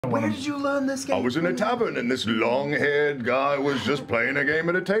Where did you learn this game? I was in a tavern and this long-haired guy was just playing a game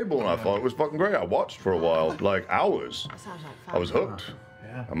at a table and I thought it was fucking great. I watched for a while, like hours. That sounds like fun. I was hooked.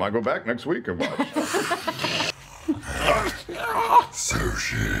 Yeah. I might go back next week and watch.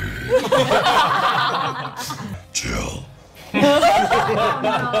 Sushi. Chill. Oh,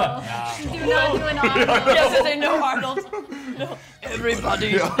 no. Do not do an Arnold. Yes, I say no, Arnold. No.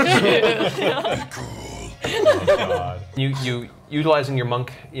 Everybody. Cool. Oh, God. You utilizing your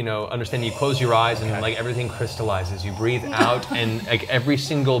monk, understanding, you close your eyes and like everything crystallizes. You breathe out and like every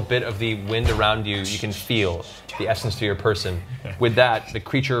single bit of the wind around you, you can feel the essence to your person. With that, the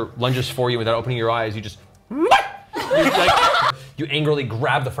creature lunges for you without opening your eyes. You just, you angrily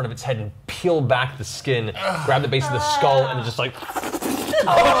grab the front of its head and peel back the skin, grab the base of the skull, and it's just like.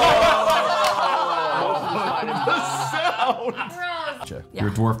 You're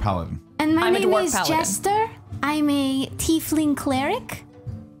a dwarf paladin. And my name is paladin. Jester. I'm a tiefling cleric.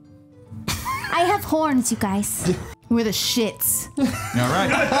 I have horns, you guys. We're the shits. All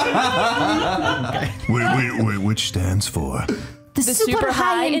right. Okay. Wait, which stands for? The super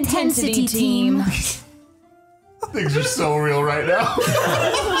high intensity team. Things are so real right now.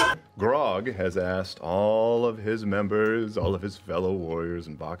 Grog has asked all of his members, all of his fellow warriors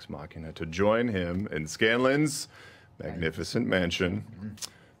in Vox Machina to join him in Scanlan's magnificent mansion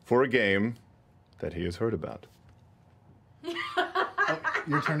for a game that he has heard about.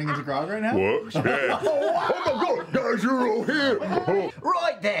 You're turning into Grog right now? What? Yeah. Oh my God, guys, you're all here. Oh.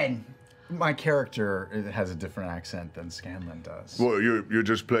 Right then. My character has a different accent than Scanlan does. Well, you're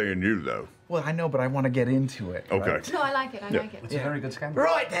just playing you though. Well, I know, but I want to get into it. Okay. Right? No, I like it. I like it. It's a very good Scanlan.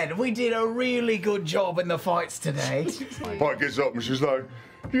 Right then, we did a really good job in the fights today. Pike gets up and she's like,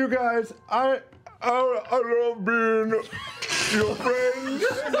 "You guys, I love being your friends.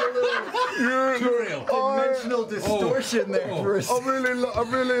 Too real. Dimensional distortion there for us. I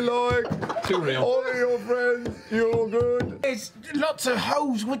really like Too real. all of your friends. You're all good." It's lots of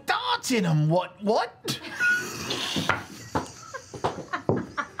hoes with darts in them. What?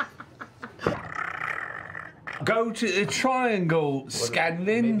 Go to the triangle,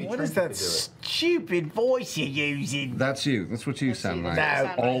 Scanlan. What is that stupid voice you're using? That's you. That's what you sound like.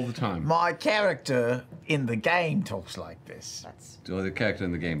 No. All the time. My character in the game talks like this. So the character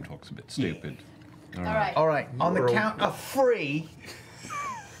in the game talks a bit stupid. All right. All right, on the count of 3.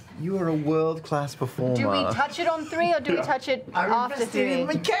 You are a world-class performer. Do we touch it on 3 or do we touch it I'm after invested 3? in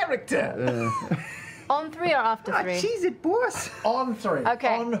my character. On 3 or after 3? Cheese it, boss. On 3.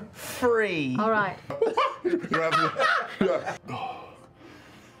 Okay. On 3. All right.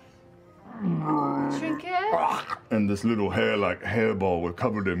 Trinket? And this little hairball with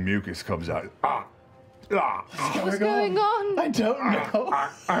covered in mucus comes out. What's going on? I don't know.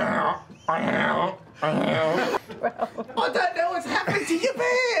 I don't know what's happened to your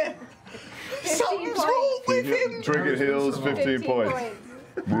bear. Something's wrong with him. Trinket heals 15 points.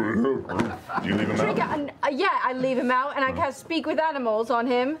 You leave him out? Trinket, yeah, I leave him out and I can speak with animals on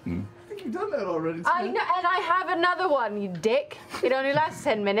him. I think you've done that already. I know, and I have another one, you dick. It only lasts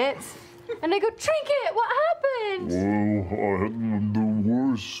 10 minutes. And they go, Trinket, what happened? Oh, I had the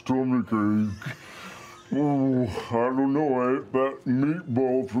worst stomachache. Oh, I don't know, I ate that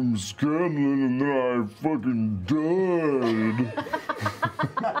meatball from Scanlan and then I fucking died.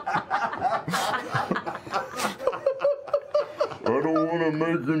 I don't want to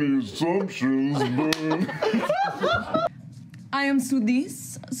make any assumptions, but... I am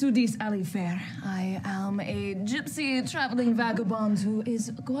Sudis Alifair. I am a gypsy traveling vagabond who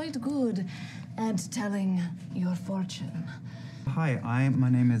is quite good at telling your fortune. Hi, my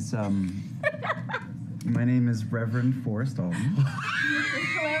name is Reverend Forrest Alden.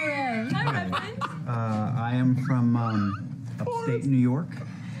 I am from upstate New York,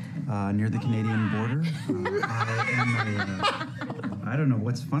 near the Canadian border. I don't know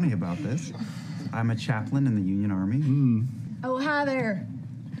what's funny about this. I'm a chaplain in the Union Army. Oh, hi there.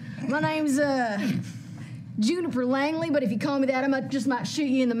 My name's Juniper Langley, but if you call me that, I just might shoot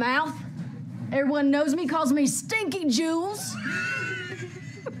you in the mouth. Everyone knows me, calls me Stinky Jules.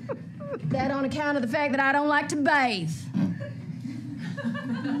 That on account of the fact that I don't like to bathe.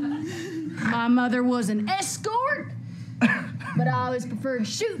 My mother was an escort, but I always preferred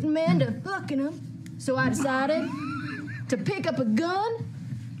shooting men to hooking them. So I decided to pick up a gun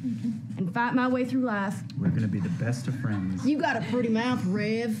and fight my way through life. We're gonna be the best of friends. You got a pretty mouth,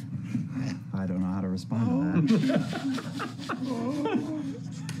 Rev. I don't know how to respond to that.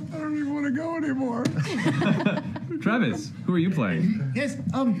 I don't even want to go anymore. Travis, who are you playing? Yes,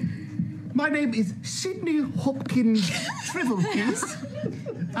 my name is Sidney Hopkins Trivelkins.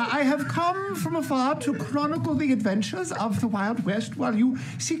 I have come from afar to chronicle the adventures of the Wild West while you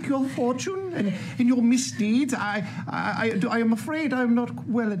seek your fortune and in your misdeeds. I am afraid I'm not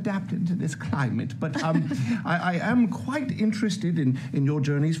well adapted to this climate, but I am quite interested in your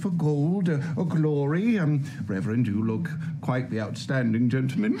journeys for gold or glory. Reverend, you look quite the outstanding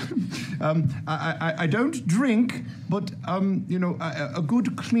gentleman. I don't drink, but a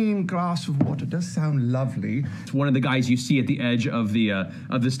good clean glass of water does sound lovely. It's one of the guys you see at the edge of the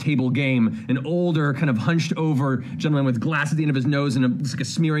of this table game, an older, kind of hunched over gentleman with glass at the end of his nose and it's like a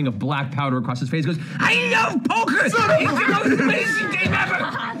smearing of black powder across his face. Goes, I love poker. It's the most amazing game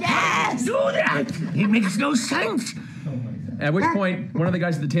ever. Yes, do that. It makes no sense. At which point, one of the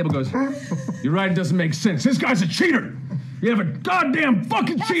guys at the table goes, "You're right. It doesn't make sense. This guy's a cheater. You have a goddamn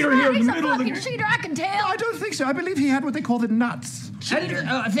fucking cheater here in the middle of the." He's a fucking cheater, I can tell. No, I don't think so. I believe he had what they call the nuts.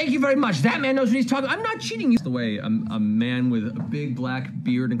 Thank you very much. That man knows what he's talking about. I'm not cheating you. The way a man with a big black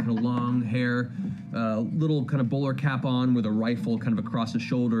beard and kind of long hair, little kind of bowler cap on with a rifle kind of across his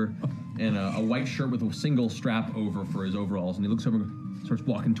shoulder, and a white shirt with a single strap over for his overalls. And he looks over and starts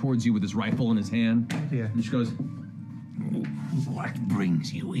walking towards you with his rifle in his hand. Yeah. And he just goes, "What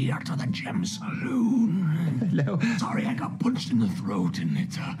brings you here to the Gem Saloon?" Hello. Sorry, I got punched in the throat and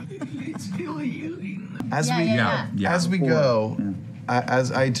it's still healing. As we go,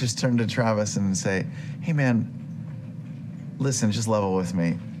 as I just turn to Travis and say, "Hey man, listen, just level with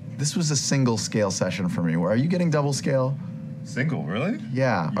me. This was a single scale session for me. Are you getting double scale?" Single, really?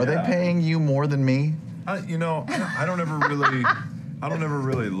 Yeah. Are they paying you more than me? I don't ever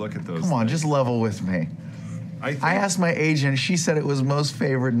really look at those. Come on, just level with me. I asked my agent. She said it was most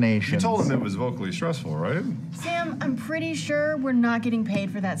favored nation. You told him it was vocally stressful, right? Sam, I'm pretty sure we're not getting paid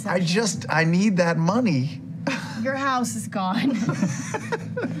for that session. I need that money. Your house is gone.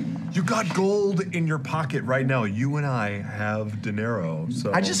 You got gold in your pocket right now. You and I have dinero,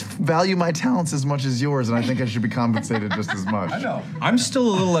 so. I just value my talents as much as yours, and I think I should be compensated just as much. I know. I'm still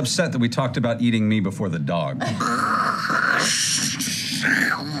a little upset that we talked about eating me before the dog.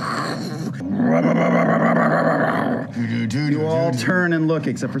 You all turn and look,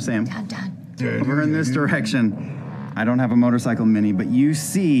 except for Sam. Over in this direction. I don't have a motorcycle mini, but you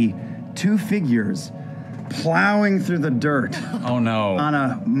see two figures plowing through the dirt. Oh no. On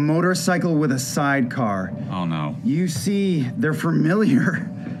a motorcycle with a sidecar. Oh no. You see, they're familiar,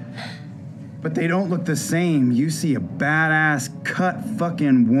 but they don't look the same. You see a badass cut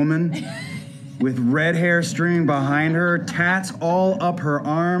fucking woman with red hair streaming behind her, tats all up her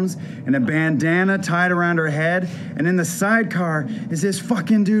arms, and a bandana tied around her head. And in the sidecar is this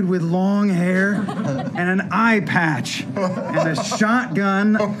fucking dude with long hair and an eye patch and a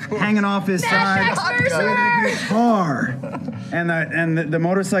shotgun hanging off his side with a guitar. And the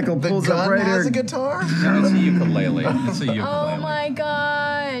motorcycle pulls up right here. has a guitar? No, it's a ukulele. It's a ukulele. Oh my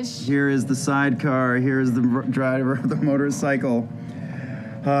gosh. Here is the sidecar. Here is the driver of the motorcycle.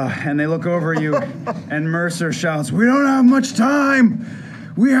 And they look over you, and Mercer shouts, "We don't have much time!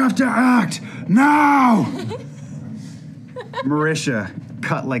 We have to act now!" Marisha,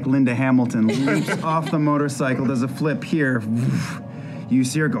 cut like Linda Hamilton, leaps off the motorcycle, does a flip here. You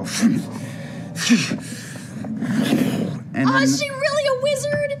see her go. And Oh, is she really a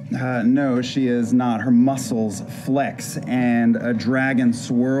wizard? No, she is not. Her muscles flex, and a dragon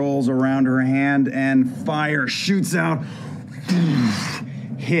swirls around her hand, and fire shoots out.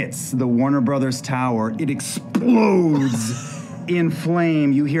 Hits the Warner Brothers Tower. It explodes in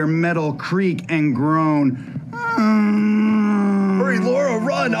flame. You hear metal creak and groan. Hurry, Laura,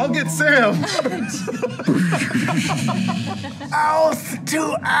 run! I'll get Sam! Oath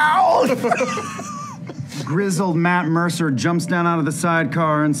to oath! Grizzled Matt Mercer jumps down out of the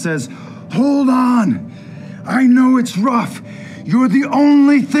sidecar and says, "Hold on! I know it's rough. You're the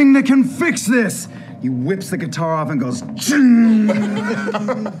only thing that can fix this!" He whips the guitar off and goes, "Ching!"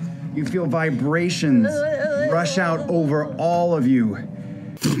 You feel vibrations rush out over all of you.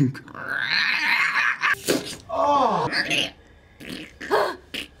 All right,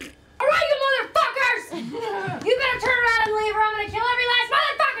 you motherfuckers! You better turn around and leave, or I'm gonna kill every last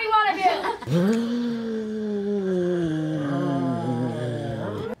motherfucking one of you!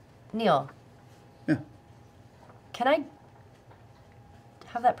 Neil. Yeah. Can I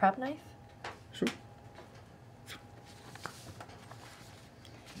have that prep knife? Sure.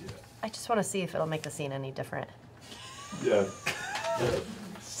 I just want to see if it'll make the scene any different. Yeah.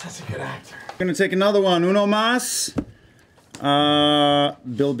 Such a good actor. I'm gonna take another one. Uno más.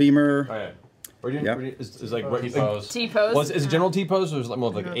 Bill Beamer. Oh, yeah. We're doing, Yep. is like T-pose. T-pose? Well, is it general T-pose or is it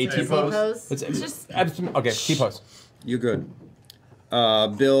more like a T-pose? It's just... Okay, T-pose. You're good.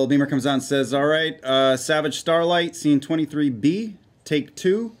 Bill Beamer comes out and says, "All right, Savage Starlight, scene 23B. take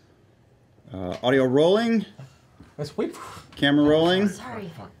 2. Audio rolling. Let's wait. Camera rolling. Sorry.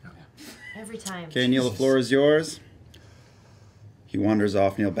 Every time. Okay, Neil, the floor is yours. He wanders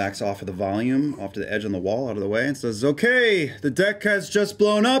off. Neil backs off of the volume, off to the edge on the wall, out of the way, and says, "Okay, the deck has just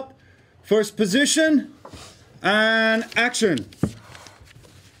blown up. First position, and action."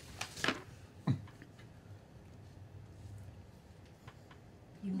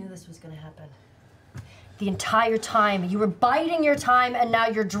 You knew this was gonna happen. The entire time. You were biding your time, and now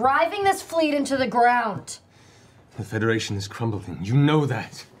you're driving this fleet into the ground. The Federation is crumbling. You know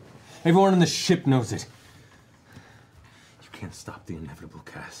that. Everyone on the ship knows it. You can't stop the inevitable,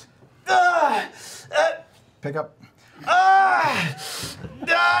 Cass. Pick up.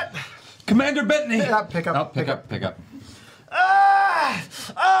 Commander Bettany! Pick up, pick up. Oh, pick up.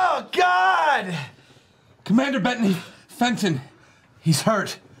 Oh, God! Commander Bettany, Fenton, he's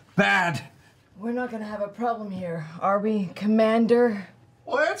hurt. Bad. We're not gonna have a problem here, are we, Commander?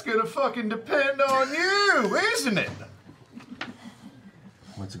 Well, that's gonna fucking depend on you, isn't it?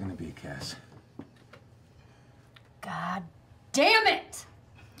 What's it gonna be, Cass? God damn it!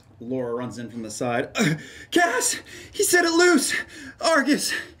 Laura runs in from the side. Cass! He set it loose!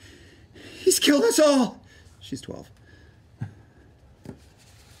 Argus! He's killed us all! She's 12.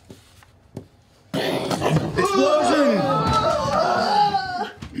 Explosion!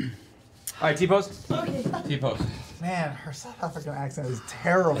 All right, T-pose. Okay. T-pose. Man, her South African accent is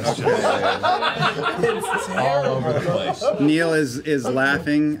terrible. It's all over the place. Neil is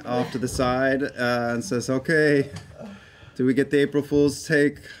laughing off to the side and says, "Okay, do we get the April Fool's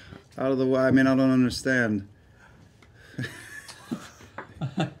take out of the way? I mean, I don't understand."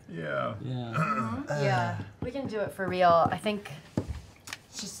 Yeah. Yeah, we can do it for real. I think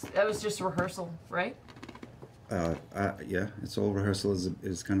that was just rehearsal, right? Yeah, it's all rehearsal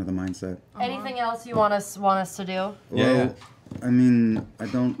is kind of the mindset. Anything else you want us to do? Well, I mean, I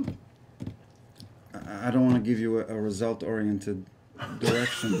don't want to give you a result-oriented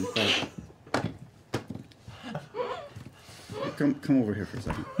direction, but come over here for a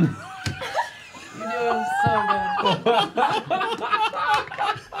second. You're doing so good.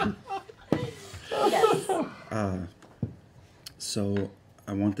 Yes. So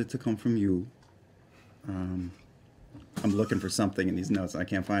I wanted to come from you. I'm looking for something in these notes and I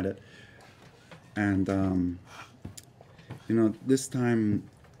can't find it. And you know, this time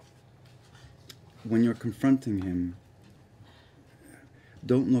when you're confronting him,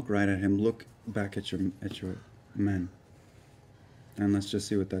 don't look right at him. Look back at your men, and let's just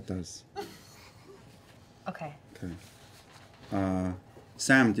see what that does. Okay. Okay.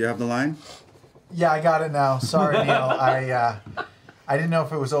 Sam, do you have the line? Yeah, I got it now. Sorry, Neil. I didn't know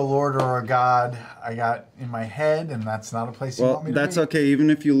if it was "Oh Lord" or "Oh God." I got in my head, and that's not a place you want me to that's be. okay. Even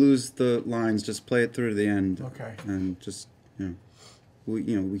if you lose the lines, just play it through to the end. Okay. And just we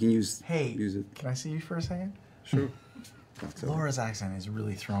can use it. Can I see you for a second? Sure. Laura's accent is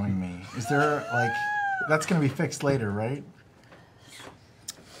really throwing me. Is there that's gonna be fixed later, right?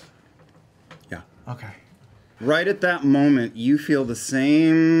 Yeah. Okay. Right at that moment, you feel the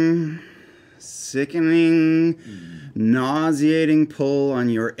same sickening, nauseating pull on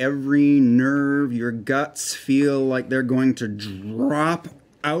your every nerve. Your guts feel like they're going to drop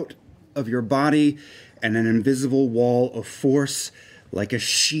out of your body, and an invisible wall of force, like a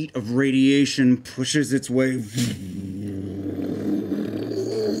sheet of radiation, pushes its way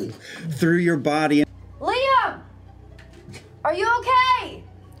through your body. Liam! Are you okay?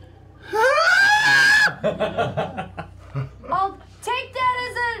 I'll take that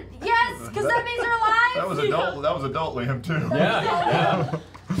as a yes, because that means you're alive. That was adult. That was adult Liam too. Yeah.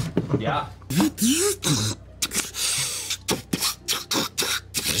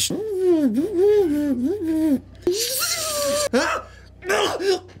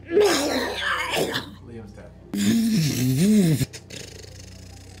 Liam's dead.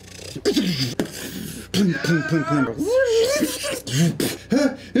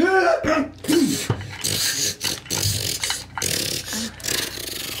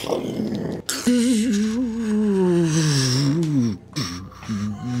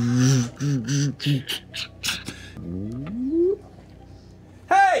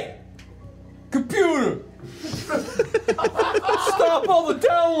 Hey! Computer! Stop all the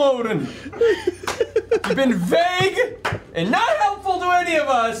downloading! You've been vague and not helpful to any of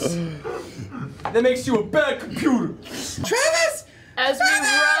us! That makes you a bad computer! Travis! As we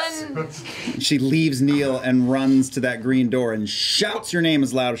run. She leaves Neil and runs to that green door and shouts your name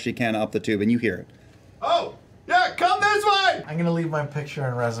as loud as she can up the tube, and you hear it. Oh, yeah, come this way! I'm gonna leave my picture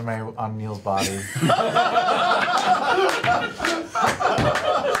and resume on Neil's body.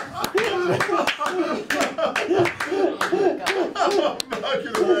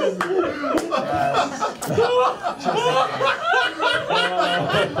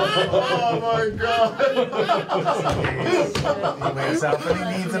 Oh my god! He wakes up and he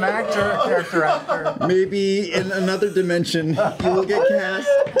needs an actor, a character actor. Maybe in another dimension, you will get cast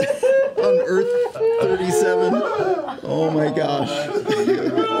on Earth 37. Oh my gosh.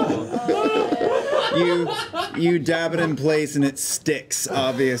 You dab it in place and it sticks,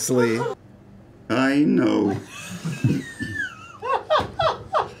 obviously. I know.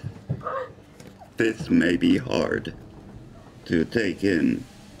 This may be hard to take in.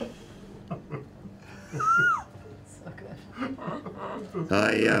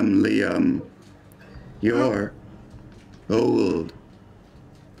 I am Liam, your old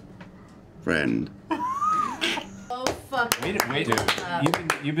friend. Oh, fuck. Wait, dude.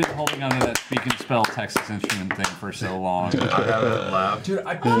 You've been holding on to that speak and spell Texas Instrument thing for so long. Dude, I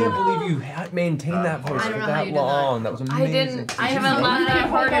can't believe you maintained that voice for that long. That was amazing. I haven't laughed that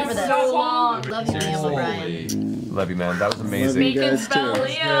hard for so long. Love you, Liam O'Brien. Love you, man. That was amazing. Speak and spell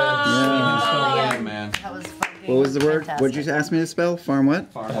Liam. Yeah. Man. That was fucking What was the word? fantastic. What'd you ask me to spell? Farm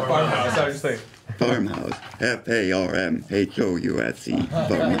what? Farmhouse. I was saying. Farmhouse. Farmhouse.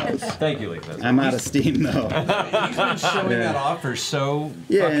 Farmhouse. Thank you, Lee. I'm out of steam though. He's been showing that off for so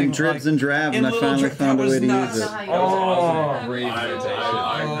Yeah, fucking, in dribs and drabs, and I little finally dri- found a that way was to nuts. use it. Oh, great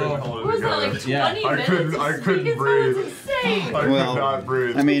I couldn't breathe. I could not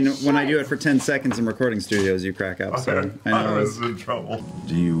breathe. I mean, when I do it for 10 seconds in recording studios, you crack up. So I know I was in trouble.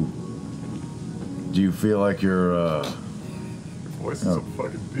 Do you feel like your voice is so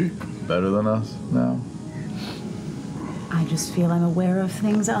fucking deep. better than us now? I just feel I'm aware of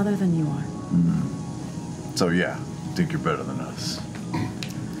things other than you are. So yeah, think you're better than us.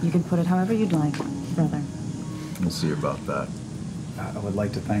 You can put it however you'd like, brother. We'll see about that. I would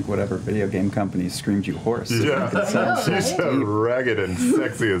like to thank whatever video game company screamed you hoarse. Yeah, she's so ragged and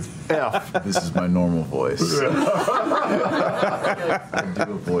sexy as F. This is my normal voice. I do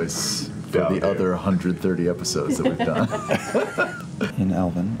a voice for the other 130 episodes that we've done. In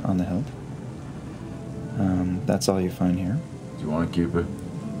Elven, on the hill. That's all you find here. Do you want to keep it?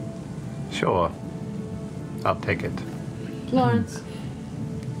 Sure. I'll take it. Lawrence,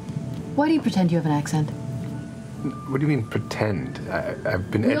 why do you pretend you have an accent? What do you mean pretend? I've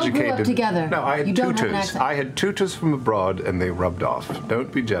been We all grew educated. up together. No, I had You don't have an tutors. accent. I had tutors from abroad, and they rubbed off.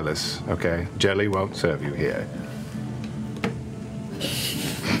 Don't be jealous, okay? Jelly won't serve you here.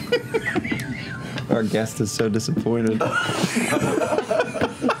 Our guest is so disappointed.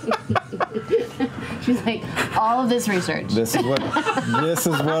 She's like, all of this research. This is what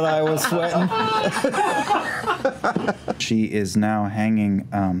I was sweating. She is now hanging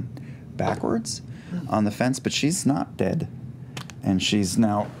backwards on the fence, but she's not dead, and she's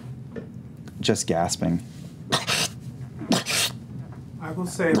now just gasping. I will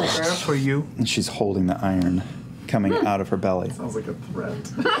say a prayer for you. And she's holding the iron coming out of her belly. Sounds like a threat.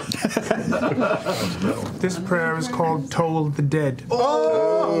 This prayer is called Toll the Dead.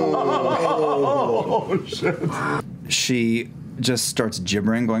 Oh, shit. She just starts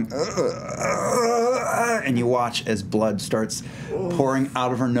gibbering, going, and you watch as blood starts pouring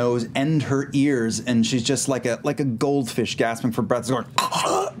out of her nose and her ears, and she's just like a goldfish gasping for breath, going.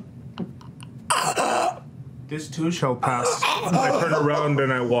 This too shall pass. I turn around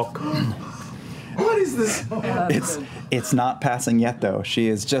and I walk. What is this? It's not passing yet, though. She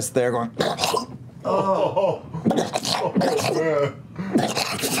is just there going. Oh.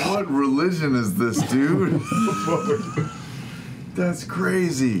 What religion is this, dude? That's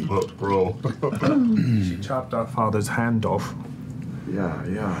crazy. Bro. She chopped our father's hand off.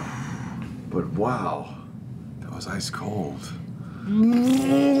 Yeah. But wow, that was ice cold. I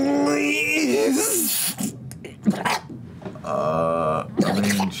mean,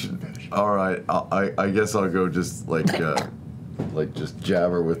 all right. I guess I'll go just just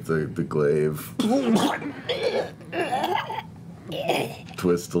jab her with the glaive.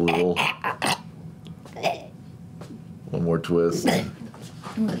 Twist a little. One more twist.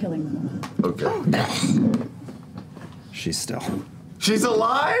 I'm killing them. Okay. She's still. She's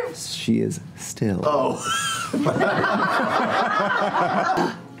alive? She is still. Oh.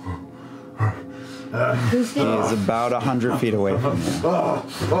 He is about 100 feet away from you.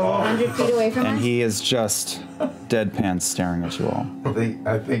 100 feet away from And us? he is just deadpan staring at you all.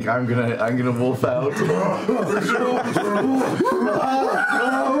 I think I'm gonna wolf out.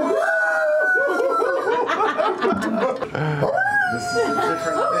 This is a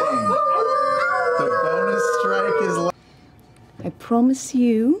different thing. The bonus strike is. I promise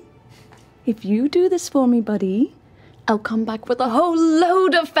you, if you do this for me, buddy, I'll come back with a whole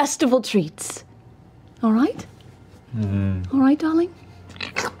load of festival treats. All right? All right, darling?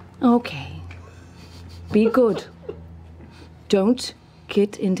 Okay. Be good. Don't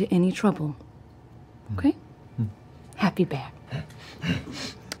get into any trouble. Okay? Happy Bear.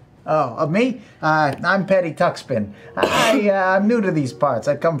 Oh, me? I'm Petty Tuckspin. I'm new to these parts.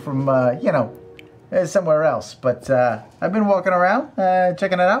 I come from, somewhere else. But I've been walking around,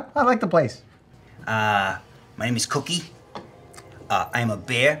 checking it out. I like the place. My name is Cookie. I'm a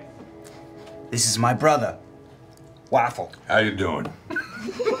bear. This is my brother, Waffle. How you doing?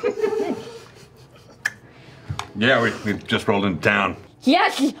 Yeah, we just rolled into town.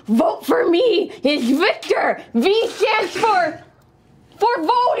 Yes, vote for me. It's Victor. V stands for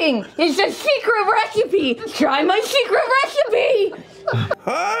voting. It's a secret recipe. Try my secret recipe.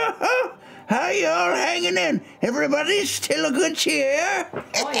 How y'all hanging in? Everybody still a good cheer?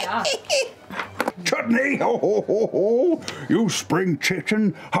 Oh, yeah. Chutney, ho, ho, ho, ho. You spring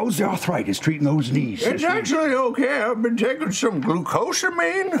chicken. How's the arthritis treating those knees? It's actually okay. I've been taking some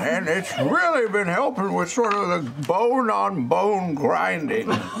glucosamine, and it's really been helping with sort of the bone-on-bone grinding.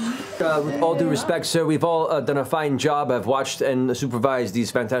 With all due respect, sir, we've all done a fine job. I've watched and supervised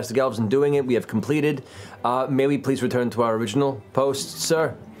these fantastic elves in doing it. We have completed. May we please return to our original posts,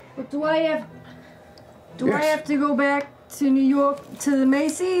 sir? But do I have to go back to New York to the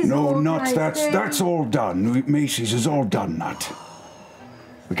Macy's? No, nuts. That's all done. Macy's is all done, Nut.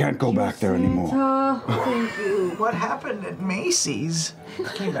 We can't go back there anymore. Thank you. What happened at Macy's?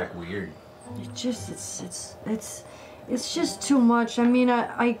 Came back weird. It's just too much. I mean,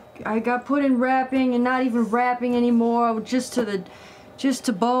 I got put in wrapping and not even wrapping anymore. Just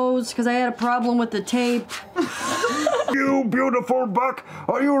to bows because I had a problem with the tape. You beautiful buck,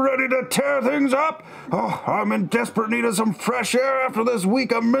 are you ready to tear things up? Oh, I'm in desperate need of some fresh air after this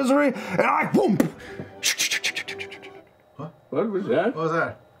week of misery, and I whoomp. What was that? What was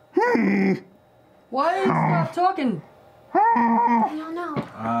that? Why did you stop talking? I don't know.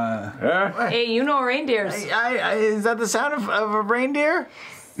 Hey, you know reindeers. Is that the sound of a reindeer?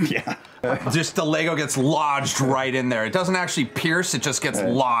 Yeah. Just the Lego gets lodged right in there. It doesn't actually pierce, it just gets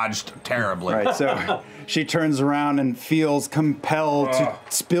lodged terribly. Right, so she turns around and feels compelled to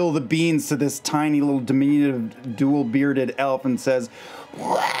spill the beans to this tiny little diminutive dual-bearded elf and says,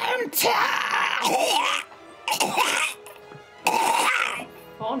 One time.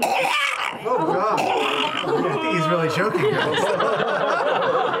 Oh, no. Oh, God. I think he's really choking.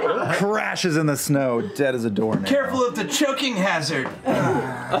 crashes in the snow, dead as a doornail. Careful of the choking hazard.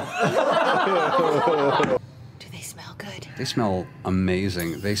 Do they smell good? They smell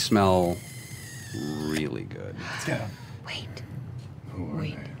amazing. They smell really good. Let's get them. Wait.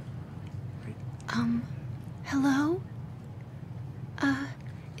 Hello?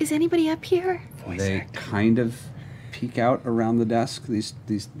 Is anybody up here? They kind of peek out around the desk. It's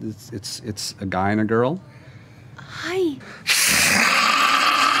a guy and a girl. Hi.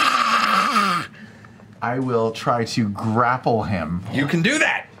 I will try to grapple him. You can do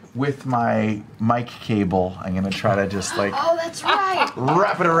that! With my mic cable. I'm gonna try to just like Oh, that's right.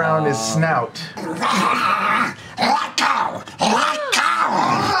 wrap it around his snout. Let go! Let go! Oh,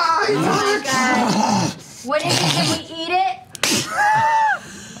 God. What is it? Can we eat it?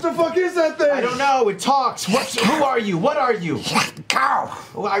 What the fuck is that thing? I don't know. It talks. Who are you? What are you? Let go!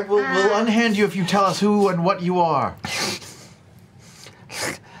 We'll unhand you if you tell us who and what you are.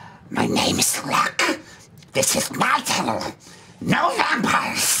 My name is Luck. This is my tunnel. No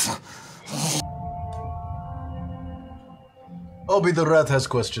vampires. Obi the rat has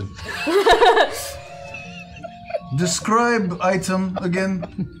question. Describe item again.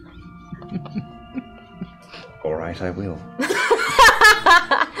 All right, I will.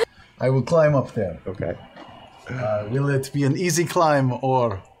 I will climb up there. Okay. Will it be an easy climb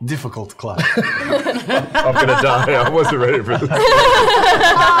or difficult climb? I'm gonna die. I wasn't ready for this.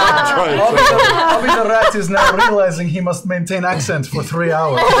 Obi the rat is now realizing he must maintain accent for 3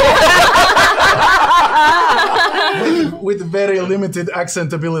 hours. with very limited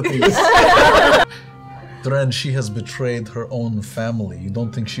accent abilities. Dren, she has betrayed her own family. You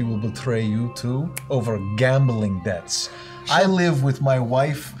don't think she will betray you too? Over gambling debts. I live with my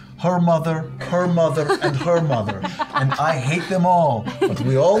wife, her mother, and her mother. And I hate them all. But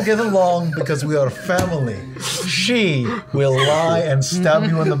we all get along because we are family. She will lie and stab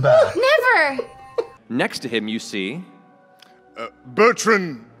you in the back. Never! Next to him, you see...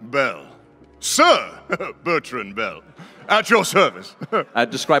 Bertrand Bell. Sir Bertrand Bell. At your service.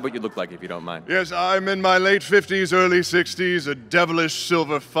 Describe what you look like, if you don't mind. Yes, I'm in my late 50s, early 60s, a devilish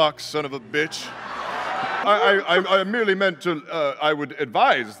silver fox son of a bitch. I merely meant to, I would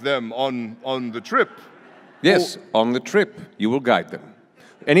advise them on the trip. Yes, on the trip, you will guide them.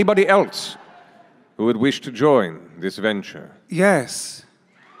 Anybody else who would wish to join this venture? Yes.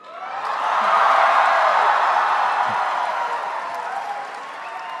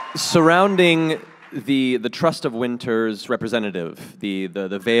 Surrounding the Trust of Winter's representative, the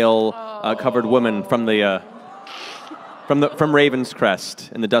veil covered woman from Raven's Crest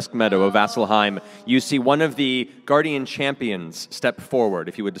in the Dusk Meadow of Vasselheim, you see one of the Guardian Champions step forward.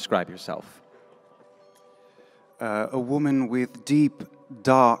 If you would describe yourself. A woman with deep,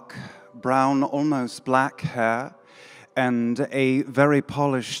 dark, brown, almost black hair, and a very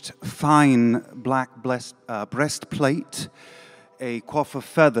polished, fine black breastplate, a coif of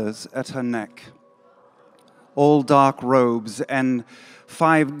feathers at her neck. All dark robes and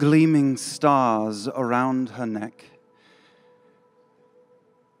 5 gleaming stars around her neck.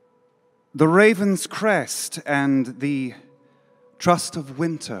 The Raven's Crest and the Trust of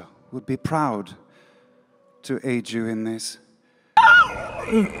Winter would be proud to aid you in this.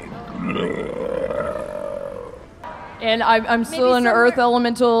 And I'm still an earth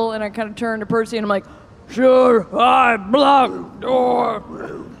elemental, and I kind of turn to Percy and I'm like, "Sure, I block door.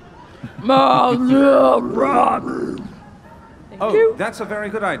 Oh, that's a very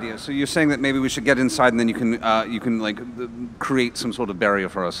good idea. So you're saying that maybe we should get inside, and then you can like create some sort of barrier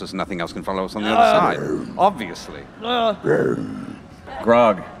for us, so nothing else can follow us on the other side. Obviously.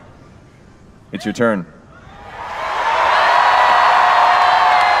 Grog, it's your turn.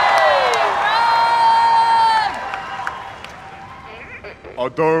 I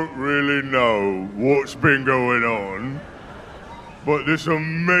don't really know what's been going on, but this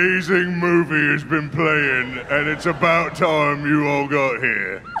amazing movie has been playing, and it's about time you all got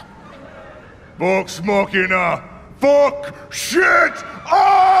here. Vox Machina, fuck shit up!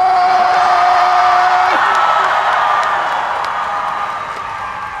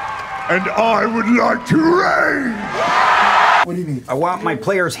 And I would like to reign! What do you mean? I want my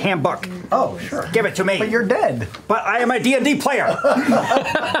player's handbook. Oh, sure. Give it to me. But you're dead. But I am a D&D player.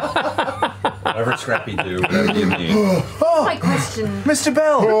 Whatever Scrappy do, whatever you need. My question. Mr.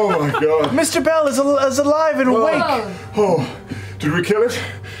 Bell. Oh my God. Mr. Bell is alive and awake. Oh, did we kill it?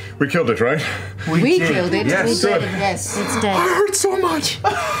 We killed it, right? We killed it. Yes, We good. did. Yes, it's dead. I hurt so much.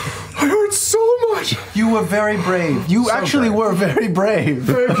 I hurt so much. You were very brave. You actually were very brave.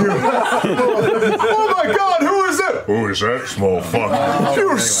 Thank you. Oh my God, who is that? Who is that small fuck?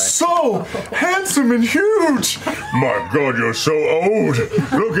 You're so handsome and huge. My God, you're so old.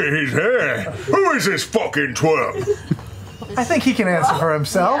 Look at his hair. Who is this fucking twerp? I think he can answer for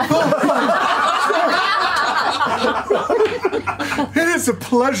himself. It is a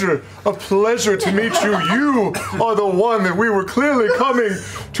pleasure to meet you. You are the one that we were clearly coming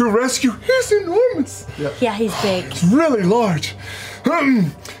to rescue. He's enormous. Yeah, he's big. It's really large.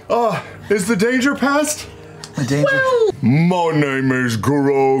 Is the danger past? The danger? My name is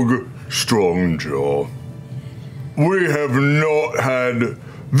Grog Strongjaw. We have not had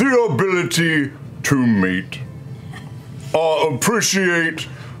the ability to meet. I appreciate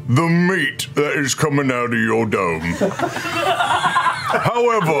the meat that is coming out of your dome.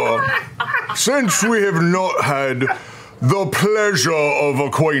 However, since we have not had the pleasure of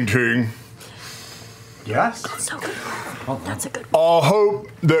acquainting, yes, that's a good I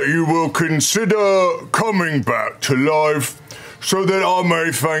hope that you will consider coming back to life so that I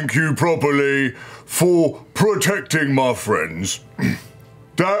may thank you properly for protecting my friends.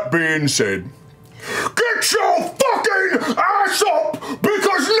 That being said, get your fucking ass up,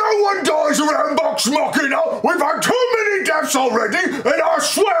 because no one dies around Vox Machina. We've had too many deaths already, and I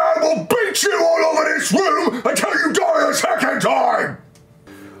swear I will beat you all over this room until you die a second time.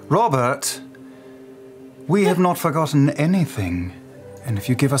 Robert, we have not forgotten anything. And if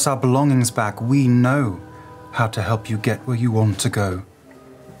you give us our belongings back, we know how to help you get where you want to go.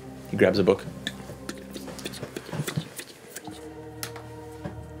 He grabs a book.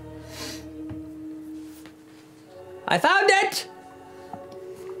 I found it!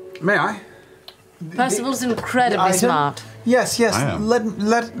 May I? Percival's incredibly item? smart. Yes.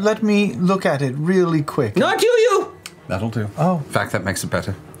 Let me look at it really quick. Not you! That'll do. Oh. In fact, that makes it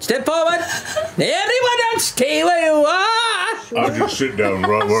better. Step forward! Everyone else, stay where you are! I'll just sit down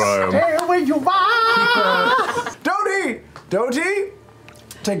right where I am. Stay where you are! Doty!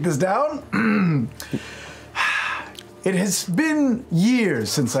 Take this down. It has been years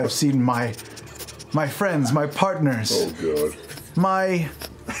since I've seen my friends, my partners. Oh, God. My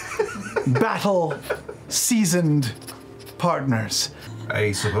battle-seasoned partners.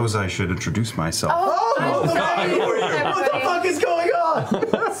 I suppose I should introduce myself. Oh, God. What the fuck is going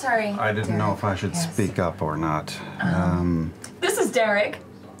on? Sorry. I didn't know if I should speak up or not. This is Derek.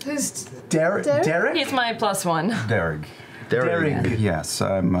 Who's Derek? Derek? He's my +1. Derek. Derek. Yes,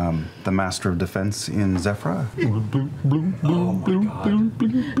 I'm the Master of Defense in Zephyra.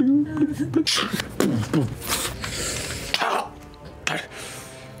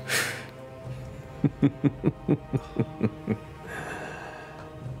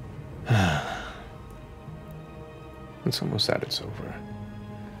 It's almost sad it's over.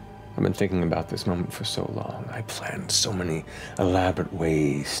 I've been thinking about this moment for so long. I planned so many elaborate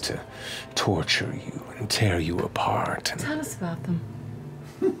ways to torture you and tear you apart. Tell us about them.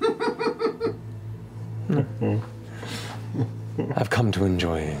 I've come to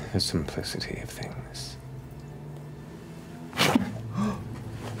enjoy the simplicity of things.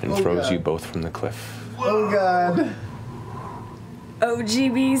 And throws you both from the cliff. Oh, God. Oh,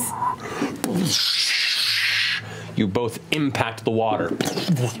 GBs. You both impact the water.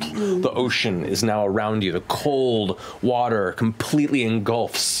 The ocean is now around you. The cold water completely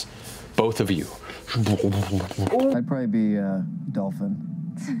engulfs both of you. I'd probably be a dolphin.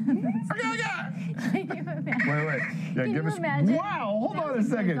 Wait. Yeah, Can give you us. imagine? Wow, hold on a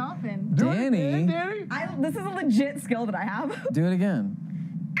second. Dolphin. Do Danny. it again, Danny. This is a legit skill that I have. Do it again.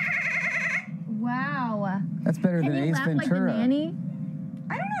 Wow. That's better Can than you Ace laugh like the Ventura. nanny?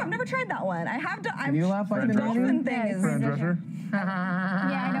 I don't know. I've never tried that one. I have to. Can you laugh like the dolphin nanny? thing is. Fran Drescher?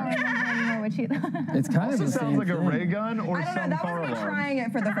 Yeah, I don't remember anymore what she. It's kind of Also the sounds same like a thing. ray gun or I don't know. some That car was me alarm. trying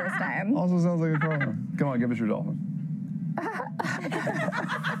it for the first time. Also sounds like a car alarm. Come on, give us your dolphin.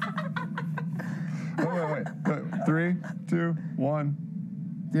 Wait. 3, 2, 1.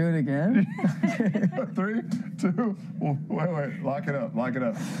 Do it again. 3, 2, wait. Lock it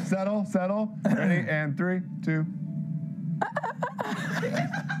up. Settle. Ready? And 3, 2.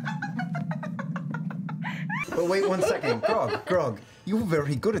 But wait 1 second. Grog, you're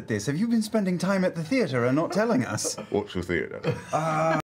very good at this. Have you been spending time at the theater and not telling us? What's the theater?